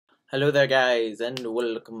Hello there guys and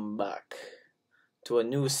welcome back to a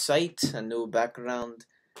new site, a new background,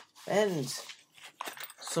 and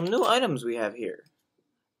some new items we have here.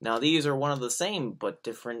 Now these are one of the same but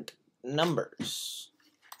different numbers.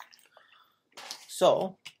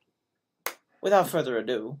 So, without further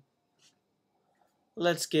ado,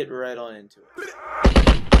 let's get right on into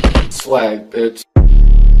it. Swag, bitch.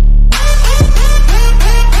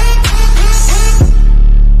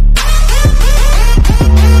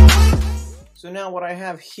 So now what I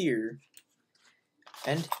have here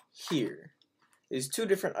and here is two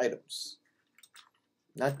different items.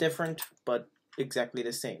 Not different, but exactly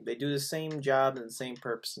the same. They do the same job and the same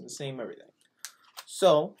purpose and the same everything.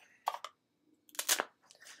 So,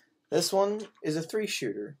 this one is a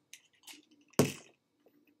 3-shooter.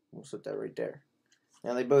 We'll put that right there.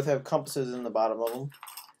 Now they both have compasses in the bottom of them.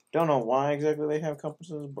 Don't know why exactly they have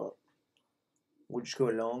compasses, but we'll just go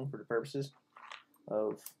along for the purposes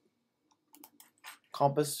of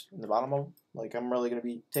compass in the bottom of them. Like, I'm really going to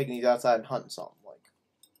be taking these outside and hunting something. Like,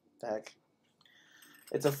 the heck.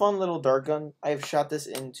 It's a fun little dart gun. I have shot this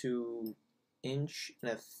into inch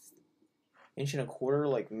and a quarter,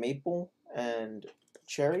 like maple and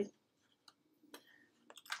cherry.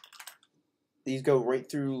 These go right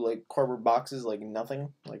through like cardboard boxes, like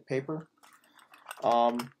nothing, like paper.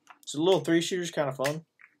 So the little 3-shooter's kind of fun.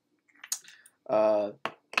 I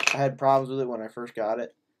had problems with it when I first got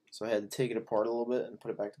it, so I had to take it apart a little bit and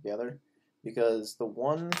put it back together because the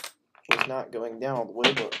one was not going down all the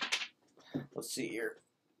way. But let's see here.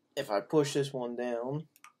 If I push this one down,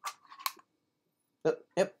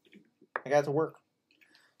 yep, I got it to work.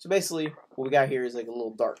 So basically, what we got here is like a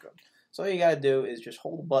little dart gun. So all you gotta do is just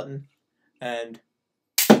hold the button, and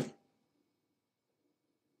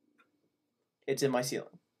it's in my ceiling.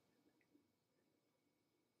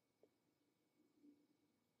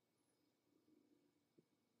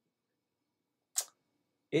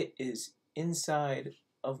 It is inside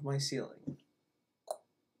of my ceiling.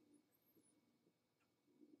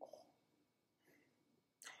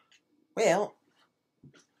 Well,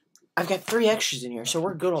 I've got 3 extras in here, so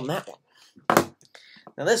we're good on that one.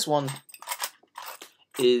 Now this one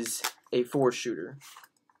is a 4-shooter.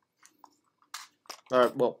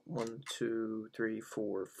 Alright, well, 1, 2, 3,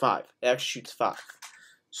 4, 5. It actually shoots 5.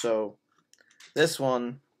 So, this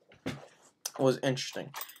one was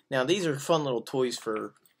interesting. Now, these are fun little toys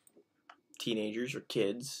for teenagers or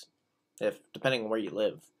kids, depending on where you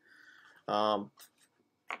live.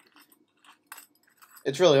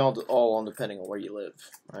 It's really all on depending on where you live.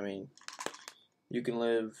 I mean, you can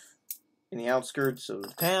live in the outskirts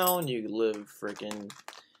of town, you can live freaking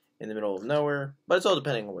in the middle of nowhere, but it's all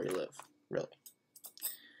depending on where you live, really.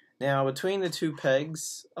 Now, between the 2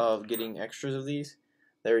 pegs of getting extras of these,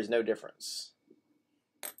 there is no difference.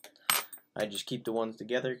 I just keep the ones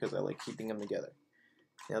together because I like keeping them together.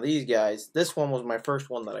 Now these guys, this one was my first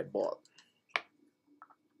one that I bought.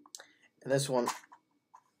 And this one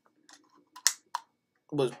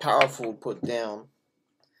was powerful to put down.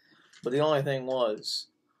 But the only thing was,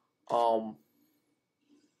 I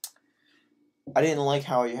didn't like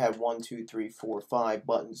how you had 1, 2, 3, 4, 5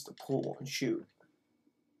 buttons to pull and shoot.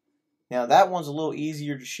 Now that one's a little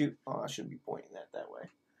easier to shoot. Oh, I shouldn't be pointing that way.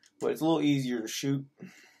 But it's a little easier to shoot.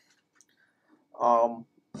 I'm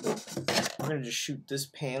going to just shoot this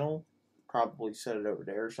panel. Probably set it over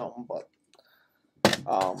there or something. But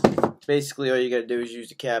basically all you got to do is use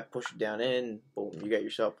the cap, push it down in, boom, you got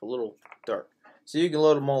yourself a little dart. So you can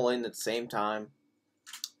load them all in at the same time,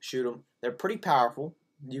 shoot them. They're pretty powerful.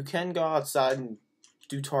 You can go outside and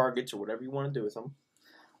do targets or whatever you want to do with them.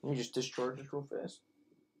 Let me just discharge this real fast.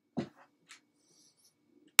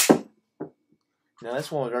 Now this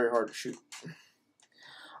one was very hard to shoot.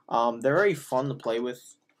 They're very fun to play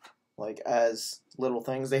with, like as little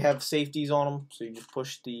things. They have safeties on them, so you just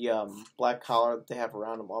push the black collar that they have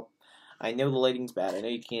around them up. I know the lighting's bad. I know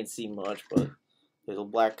you can't see much, but there's a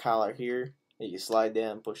black collar here that you slide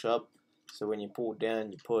down and push up. So when you pull it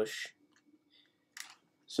down, you push.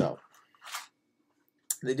 So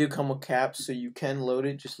they do come with caps, so you can load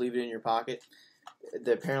it. Just leave it in your pocket.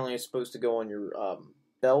 Apparently it's supposed to go on your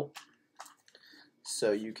belt,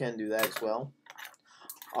 so you can do that as well.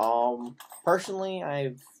 Personally,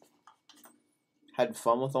 I've had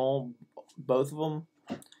fun with both of them.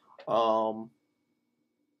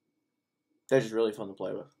 They're just really fun to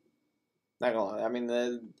play with. Not gonna lie. I mean,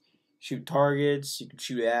 they shoot targets. You can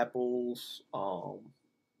shoot apples.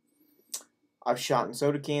 I've shot in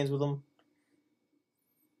soda cans with them.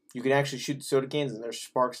 You can actually shoot the soda cans, and there's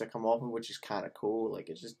sparks that come off them, which is kind of cool. Like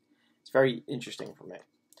it's very interesting for me.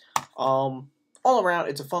 All around,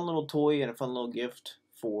 it's a fun little toy and a fun little gift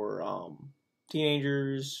for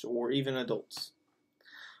teenagers or even adults.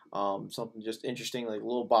 Something just interesting, like a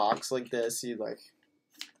little box like this. You like,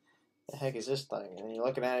 the heck is this thing? And you're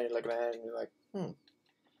looking at it, and you're like,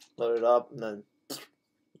 load it up, and then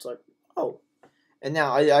it's like, oh. And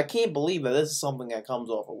now I can't believe that this is something that comes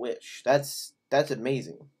off a Wish. That's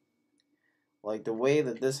amazing. Like the way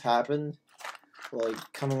that this happened,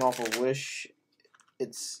 like coming off a Wish,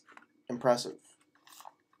 it's impressive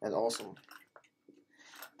and awesome.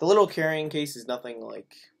 The little carrying case is nothing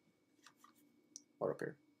like,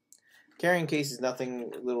 carrying case is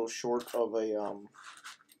nothing little short of a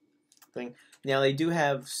thing. Now they do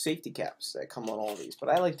have safety caps that come on all these, but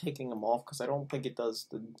I like taking them off because I don't think it does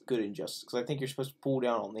the good injustice. Because I think you're supposed to pull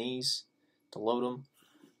down on these to load them,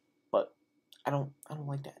 but I don't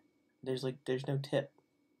like that. There's no tip.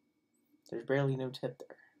 There's barely no tip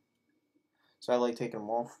there, so I like taking them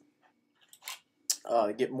off.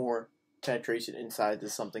 Get more penetration inside to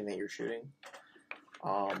something that you're shooting.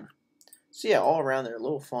 So yeah, all around they're a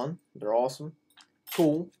little fun. They're awesome,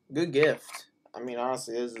 cool, good gift. I mean,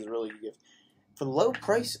 honestly, this is a really good gift for the low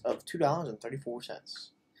price of $2.34.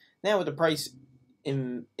 Now with the price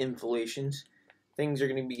inflations, things are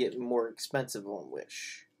going to be getting more expensive on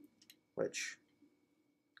Wish, which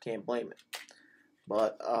can't blame it.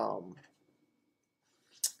 But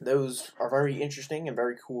those are very interesting and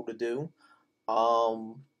very cool to do.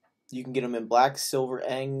 You can get them in black, silver,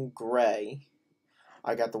 and gray.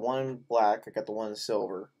 I got the one in black. I got the one in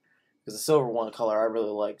silver because the silver one color I really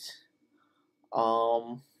liked.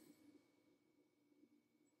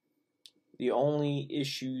 The only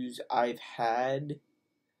issues I've had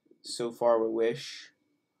so far with Wish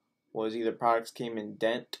was either products came in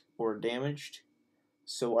dent or damaged.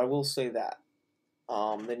 So I will say that.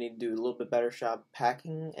 They need to do a little bit better job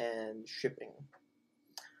packing and shipping.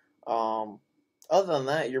 Other than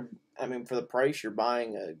that, for the price, you're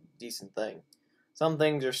buying a decent thing. Some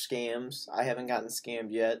things are scams. I haven't gotten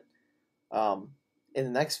scammed yet. In the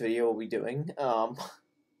next video we'll be doing, I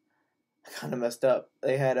kind of messed up.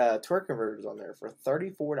 They had torque converters on there for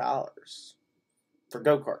 $34 for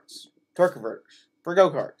go-karts. Torque converters for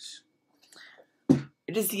go-karts.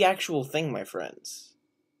 It is the actual thing, my friends.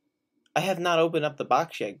 I have not opened up the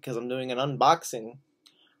box yet because I'm doing an unboxing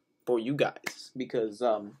for you guys. Because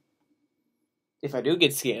if I do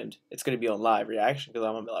get scammed, it's going to be on live reaction because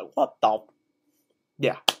I'm going to be like, what the?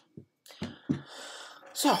 Yeah.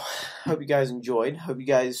 So, hope you guys enjoyed. Hope you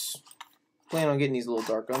guys plan on getting these little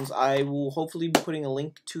dart guns. I will hopefully be putting a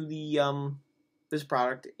link to the this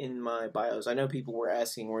product in my bios. I know people were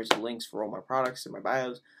asking where's the links for all my products in my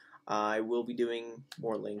bios. I will be doing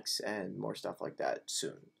more links and more stuff like that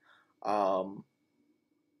soon.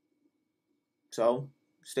 So,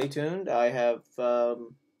 stay tuned. I have a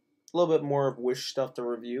little bit more of Wish stuff to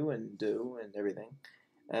review and do and everything.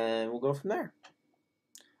 And we'll go from there.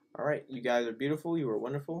 Alright, you guys are beautiful, you are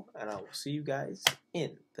wonderful, and I will see you guys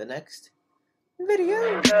in the next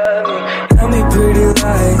video. Tell me pretty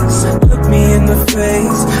lies, look me in the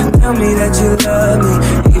face, tell me that you love me,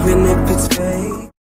 even if it's